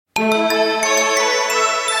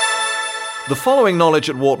The following Knowledge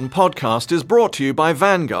at Wharton podcast is brought to you by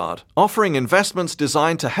Vanguard, offering investments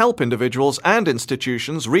designed to help individuals and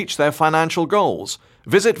institutions reach their financial goals.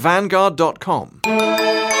 Visit Vanguard.com.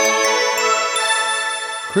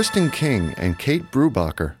 Kristen King and Kate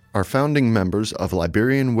Brubacher are founding members of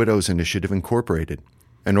Liberian Widows Initiative Incorporated,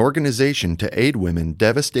 an organization to aid women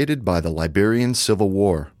devastated by the Liberian Civil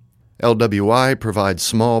War. LWI provides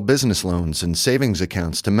small business loans and savings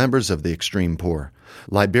accounts to members of the extreme poor,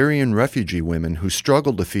 Liberian refugee women who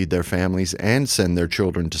struggle to feed their families and send their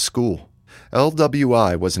children to school.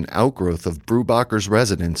 LWI was an outgrowth of Brubacher's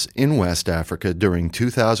residence in West Africa during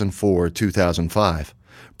 2004-2005.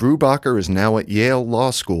 Brubacher is now at Yale Law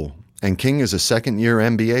School, and King is a second-year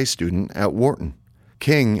MBA student at Wharton.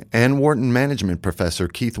 King and Wharton management professor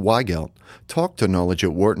Keith Weigelt talked to Knowledge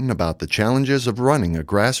at Wharton about the challenges of running a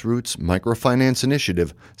grassroots microfinance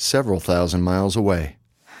initiative several thousand miles away.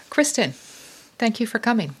 Kristen, thank you for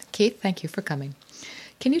coming. Keith, thank you for coming.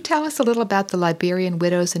 Can you tell us a little about the Liberian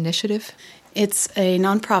Widows Initiative? It's a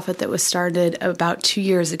nonprofit that was started about 2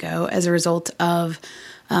 years ago as a result of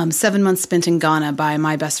 7 months spent in Ghana by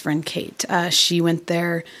my best friend Kate. She went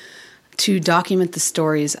there to document the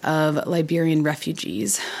stories of Liberian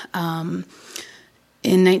refugees. In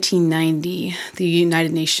 1990, the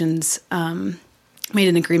United Nations made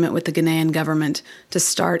an agreement with the Ghanaian government to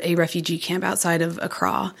start a refugee camp outside of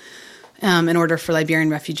Accra in order for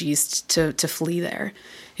Liberian refugees to flee there.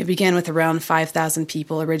 It began with around 5,000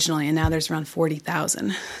 people originally, and now there's around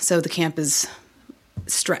 40,000. So the camp is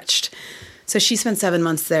stretched. So she spent 7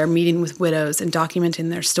 months there meeting with widows and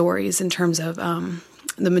documenting their stories in terms of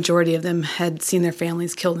the majority of them had seen their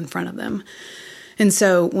families killed in front of them. And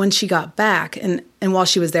so when she got back, and while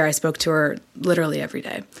she was there, I spoke to her literally every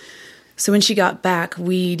day. So when she got back,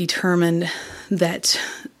 we determined that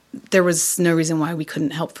there was no reason why we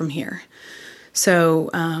couldn't help from here.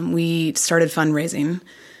 So we started fundraising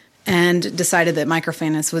and decided that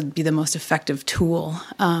microfinance would be the most effective tool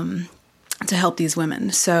to help these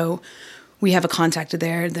women. So we have a contact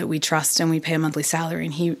there that we trust, and we pay a monthly salary,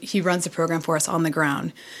 and he runs the program for us on the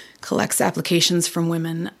ground, collects applications from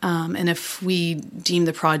women, and if we deem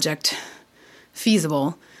the project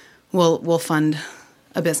feasible, we'll fund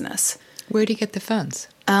a business. Where do you get the funds?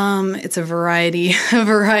 It's a variety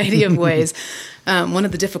of ways. One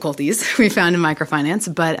of the difficulties we found in microfinance,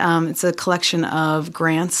 but it's a collection of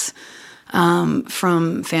grants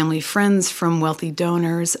from family friends, from wealthy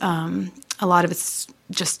donors. A lot of it's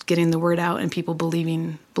just getting the word out and people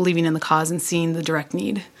believing in the cause and seeing the direct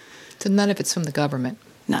need. So none of it's from the government?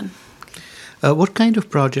 None. What kind of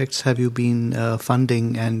projects have you been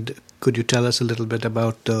funding, and could you tell us a little bit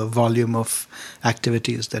about the volume of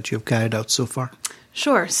activities that you've carried out so far?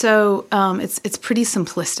 Sure. So it's pretty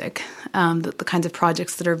simplistic, the kinds of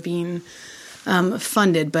projects that are being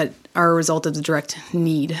funded, but are a result of the direct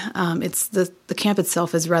need. It's the camp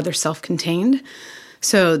itself is rather self-contained,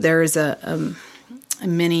 so there is a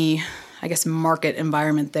mini, I guess, market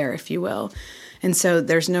environment there, if you will. And so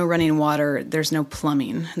there's no running water, there's no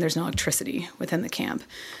plumbing, there's no electricity within the camp.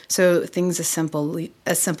 So things as simple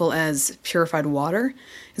as purified water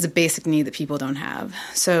is a basic need that people don't have.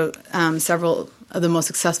 So several of the most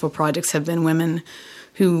successful projects have been women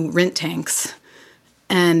who rent tanks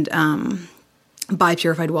and buy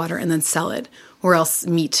purified water and then sell it, or else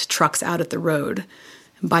meet trucks out at the road,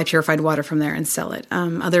 buy purified water from there and sell it.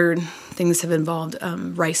 Other things have involved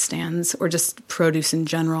rice stands or just produce in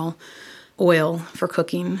general. Oil for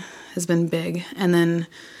cooking has been big. And then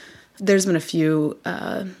there's been a few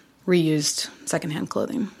reused secondhand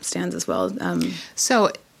clothing stands as well.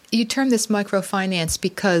 So you term this microfinance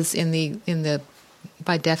because in the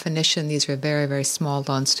by definition, these are very, very small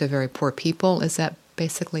loans to very poor people. Is that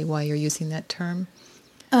basically why you're using that term?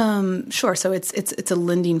 Sure. So it's a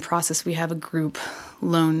lending process. We have a group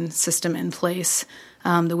loan system in place.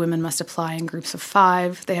 The women must apply in groups of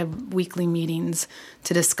 5. They have weekly meetings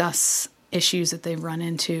to discuss issues that they've run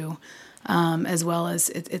into, as well as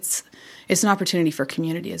it's an opportunity for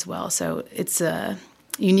community as well. So it's a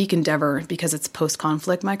unique endeavor because it's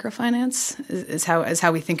post-conflict microfinance is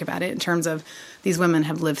how we think about it in terms of these women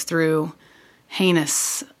have lived through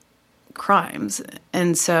heinous crimes.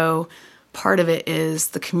 And so part of it is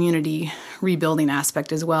the community rebuilding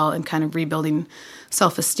aspect as well and kind of rebuilding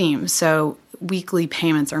self-esteem. So weekly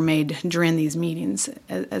payments are made during these meetings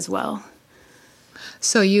as well.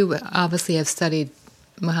 So you obviously have studied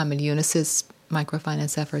Muhammad Yunus's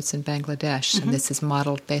microfinance efforts in Bangladesh, and this is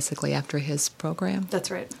modeled basically after his program? That's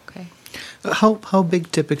right. Okay. How big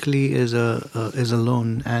typically is a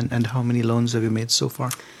loan, and how many loans have you made so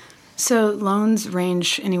far? So loans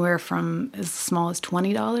range anywhere from as small as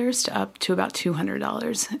 $20 to up to about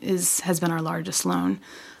 $200 has been our largest loan.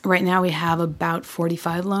 Right now we have about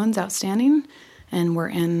 45 loans outstanding, and we're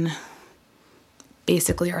in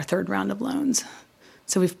basically our third round of loans.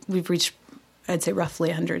 So we've reached, I'd say, roughly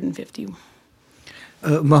 150.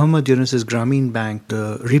 Mohammed Yunus's Grameen Bank,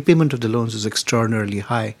 the repayment of the loans is extraordinarily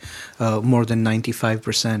high, more than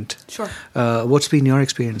 95%. Sure. What's been your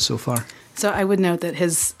experience so far? So I would note that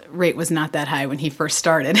his rate was not that high when he first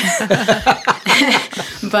started.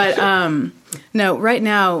 But no, right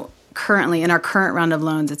now, currently, in our current round of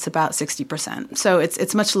loans, it's about 60%. So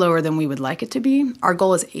it's much lower than we would like it to be. Our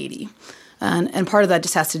goal is 80%. And part of that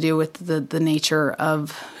just has to do with the nature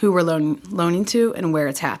of who we're loaning to and where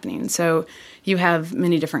it's happening. So you have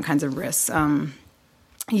many different kinds of risks.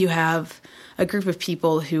 You have a group of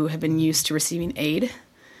people who have been used to receiving aid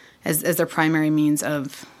as their primary means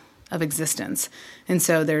of existence. And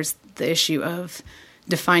so there's the issue of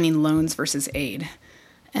defining loans versus aid.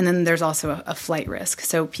 And then there's also a flight risk.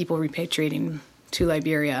 So people repatriating to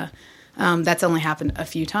Liberia, that's only happened a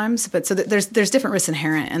few times. But so there's different risks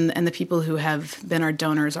inherent. And the people who have been our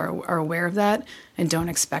donors are aware of that and don't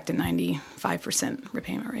expect a 95%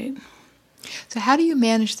 repayment rate. So how do you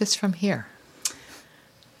manage this from here?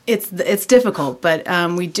 It's difficult, but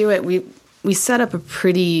we do it. We set up a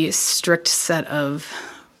pretty strict set of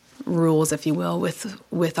rules, if you will,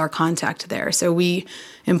 with our contact there. So we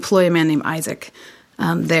employ a man named Isaac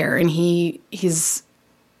there, and he's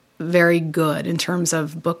very good in terms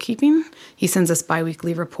of bookkeeping. He sends us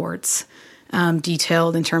biweekly reports,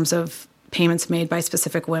 detailed in terms of payments made by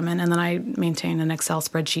specific women, and then I maintain an Excel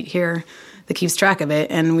spreadsheet here that keeps track of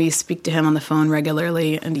it, and we speak to him on the phone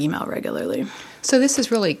regularly and email regularly. So this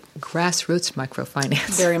is really grassroots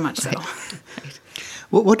microfinance. Very much so. Right.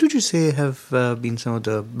 What would you say have been some of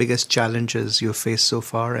the biggest challenges you've faced so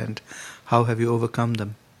far, and how have you overcome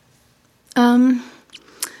them?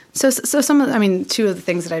 So some of, two of the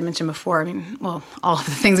things that I mentioned before, all of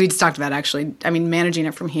the things we just talked about, actually, managing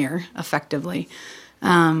it from here effectively.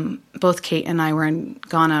 Both Kate and I were in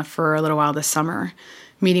Ghana for a little while this summer,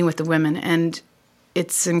 meeting with the women, and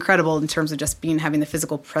it's incredible in terms of just having the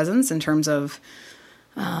physical presence. In terms of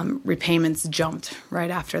repayments jumped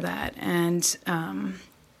right after that, and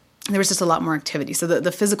there was just a lot more activity. So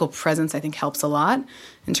the physical presence, I think, helps a lot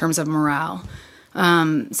in terms of morale.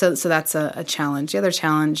 So that's a challenge. The other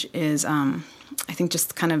challenge is, I think,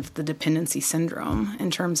 just kind of the dependency syndrome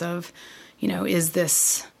in terms of, is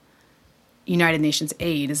this United Nations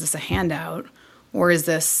aid? Is this a handout? Or is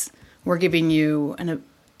this, we're giving you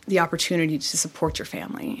the opportunity to support your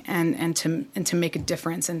family and to make a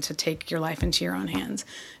difference and to take your life into your own hands?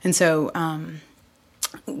 And so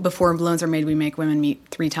before loans are made, we make women meet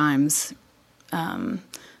 3 times,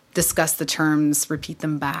 discuss the terms, repeat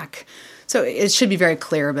them back. So it should be very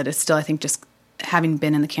clear, but it's still, I think, just having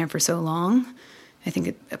been in the camp for so long, I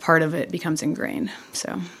think a part of it becomes ingrained. So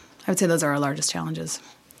I would say those are our largest challenges.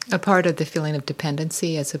 A part of the feeling of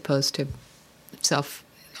dependency as opposed to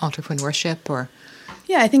self-entrepreneurship, or?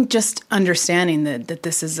 Yeah, I think just understanding that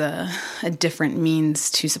this is a different means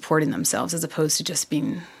to supporting themselves as opposed to just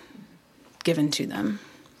being given to them.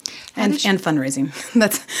 And fundraising.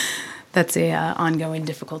 That's a ongoing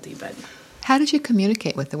difficulty, but... How did you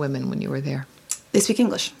communicate with the women when you were there? They speak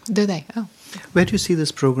English. Do they? Oh. Where do you see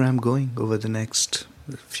this program going over the next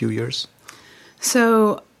few years?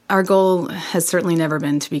 So our goal has certainly never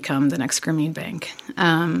been to become the next Grameen Bank.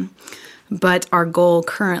 But our goal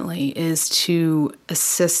currently is to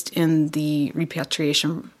assist in the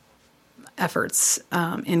repatriation efforts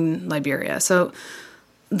in Liberia. So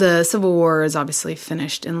the Civil War is obviously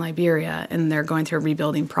finished in Liberia, and they're going through a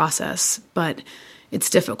rebuilding process, but it's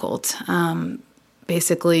difficult.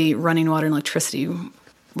 Basically, running water and electricity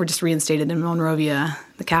were just reinstated in Monrovia,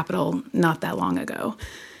 the capital, not that long ago.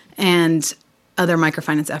 And other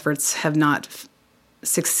microfinance efforts have not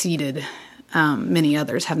succeeded. Many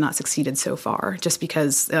others have not succeeded so far, just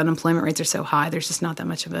because the unemployment rates are so high. There's just not that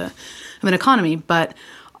much of an economy. But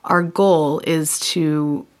our goal is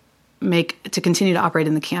to continue to operate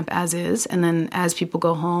in the camp as is, and then as people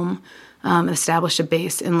go home, establish a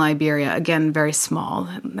base in Liberia, again, very small.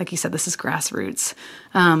 Like you said, this is grassroots.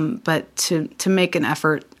 But to make an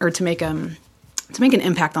effort, or to make an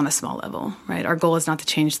impact on a small level, right? Our goal is not to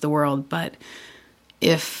change the world, but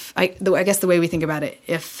I guess the way we think about it,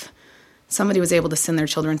 if somebody was able to send their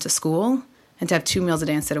children to school and to have 2 meals a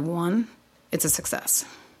day instead of 1, it's a success.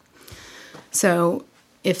 So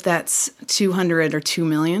if that's 200 or 2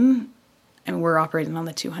 million, and we're operating on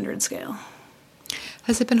the 200 scale.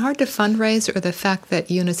 Has it been hard to fundraise, or the fact that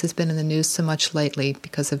Eunice has been in the news so much lately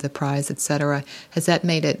because of the prize, et cetera, has that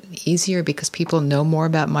made it easier because people know more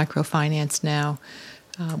about microfinance now?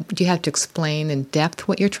 Do you have to explain in depth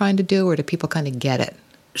what you're trying to do, or do people kind of get it?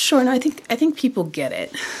 Sure. No, I think people get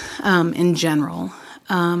it in general,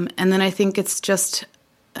 and then I think it's just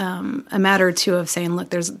a matter or two of saying, look,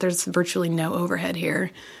 there's virtually no overhead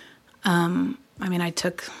here. I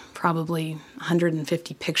took probably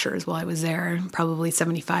 150 pictures while I was there. Probably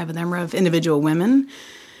 75 of them were of individual women,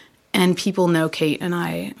 and people know Kate and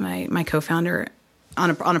I, my co-founder,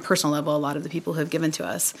 on a personal level. A lot of the people who have given to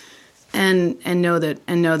us, and know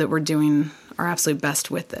that we're doing our absolute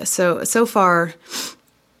best with this. So far,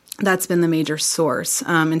 that's been the major source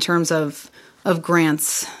in terms of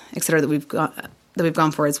grants, et cetera, that we've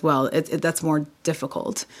gone for as well. That's more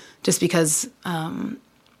difficult, just because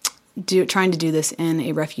trying to do this in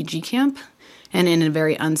a refugee camp and in a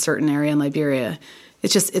very uncertain area in Liberia,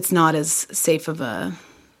 it's not as safe of an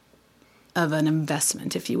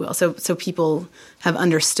investment, if you will. So people have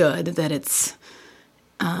understood that it's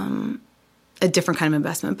a different kind of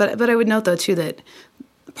investment. But I would note, though, too, that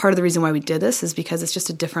part of the reason why we did this is because it's just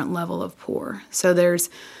a different level of poor. So there's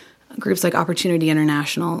groups like Opportunity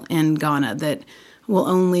International in Ghana that will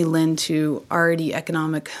only lend to already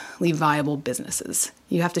economically viable businesses.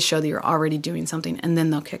 You have to show that you're already doing something, and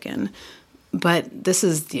then they'll kick in. But this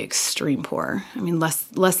is the extreme poor. Less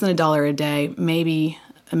than $1 a day, maybe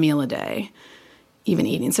a meal a day, even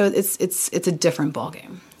eating. So it's a different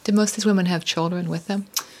ballgame. Do most of these women have children with them?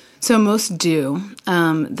 So most do,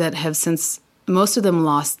 that have since, most of them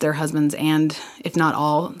lost their husbands and, if not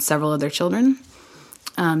all, several of their children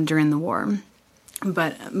during the war.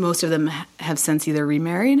 But most of them have since either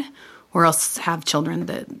remarried or else have children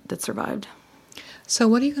that survived. So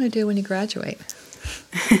what are you going to do when you graduate?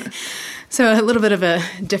 So a little bit of a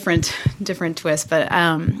different twist, but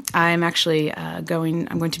I'm actually going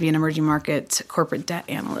to be an emerging market corporate debt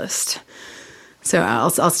analyst. So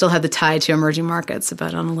I'll still have the tie to emerging markets,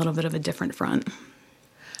 but on a little bit of a different front.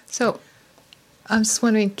 So I'm just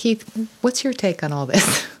wondering, Keith, what's your take on all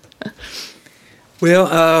this? Well,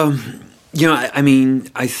 I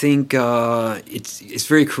think it's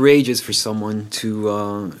very courageous for someone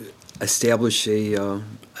to establish a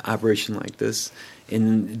operation like this,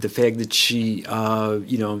 and the fact that she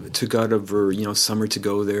took out of her summer to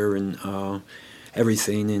go there and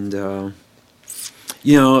everything, and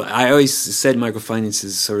I always said microfinance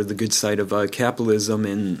is sort of the good side of capitalism,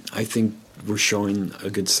 and I think we're showing a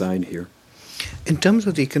good side here. In terms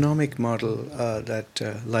of the economic model that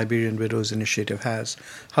Liberian Widows Initiative has,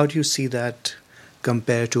 how do you see that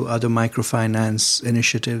compare to other microfinance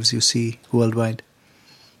initiatives you see worldwide?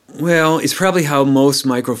 Well, it's probably how most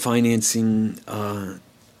microfinancing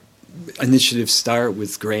initiatives start,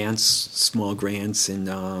 with grants, small grants, and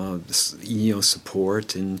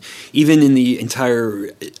support, and even in the entire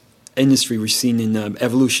industry, we're seeing an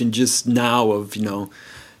evolution just now of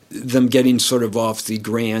them getting sort of off the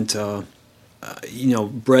grant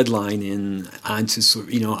breadline and onto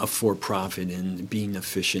a for-profit and being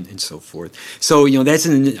efficient and so forth. So that's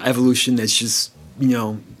an evolution that's just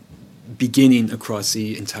beginning across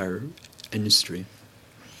the entire industry.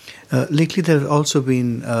 Lately, there have also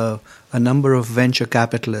been a number of venture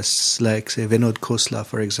capitalists, like, say, Vinod Khosla,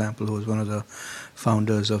 for example, who was one of the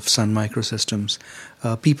founders of Sun Microsystems.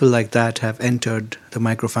 People like that have entered the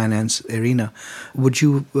microfinance arena. Would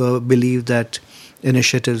you believe that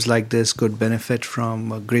initiatives like this could benefit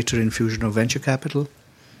from a greater infusion of venture capital?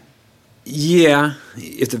 Yeah,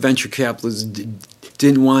 if the venture capitalists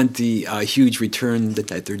didn't want the huge return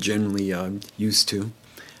that they're generally used to.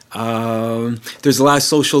 There's a lot of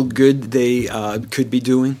social good they could be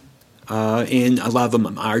doing, and a lot of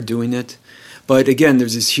them are doing it. But again,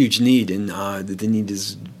 there's this huge need, and the need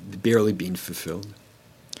is barely being fulfilled.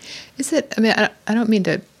 Is it? I don't mean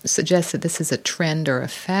to suggest that this is a trend or a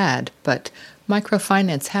fad, but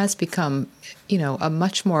microfinance has become, a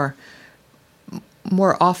much more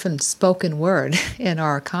often spoken word in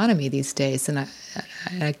our economy these days. And I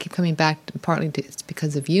keep coming back, partly it's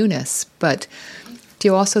because of Eunice. But do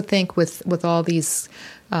you also think with all these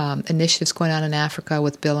initiatives going on in Africa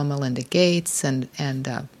with Bill and Melinda Gates and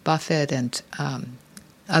Buffett and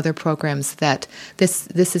other programs, that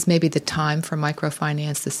this is maybe the time for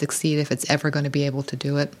microfinance to succeed, if it's ever going to be able to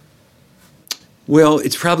do it? Well,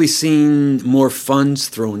 it's probably seen more funds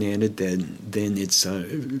thrown at it than it's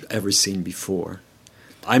ever seen before.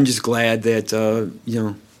 I'm just glad that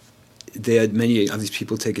that many of these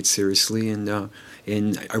people take it seriously and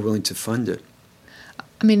are willing to fund it.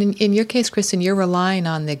 In your case, Kristen, you're relying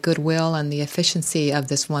on the goodwill and the efficiency of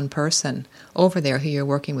this one person over there who you're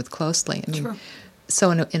working with closely. Sure.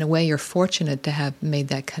 So in a way, you're fortunate to have made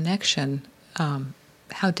that connection.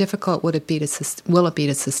 How difficult will it be to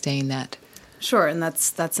sustain that? Sure, and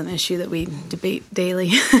that's an issue that we debate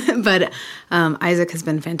daily. But Isaac has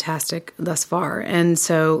been fantastic thus far, and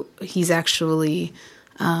so he's actually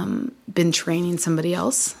been training somebody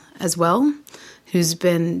else as well, who's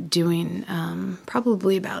been doing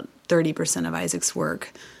probably about 30% of Isaac's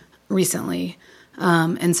work recently.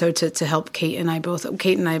 And so to help Kate and I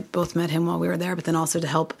both met him while we were there, but then also to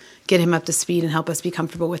help get him up to speed and help us be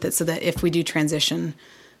comfortable with it so that if we do transition,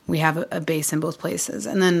 we have a base in both places.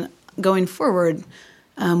 And then going forward,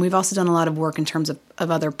 we've also done a lot of work in terms of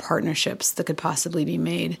other partnerships that could possibly be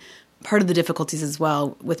made. Part of the difficulties as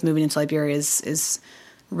well with moving into Liberia is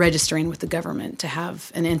registering with the government to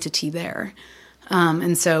have an entity there.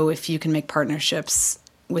 And so if you can make partnerships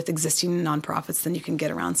with existing nonprofits, then you can get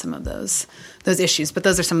around some of those issues. But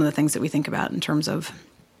those are some of the things that we think about in terms of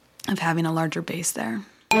having a larger base there.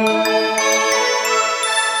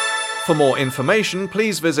 For more information,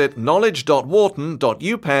 please visit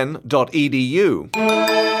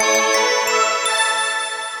knowledge.wharton.upenn.edu.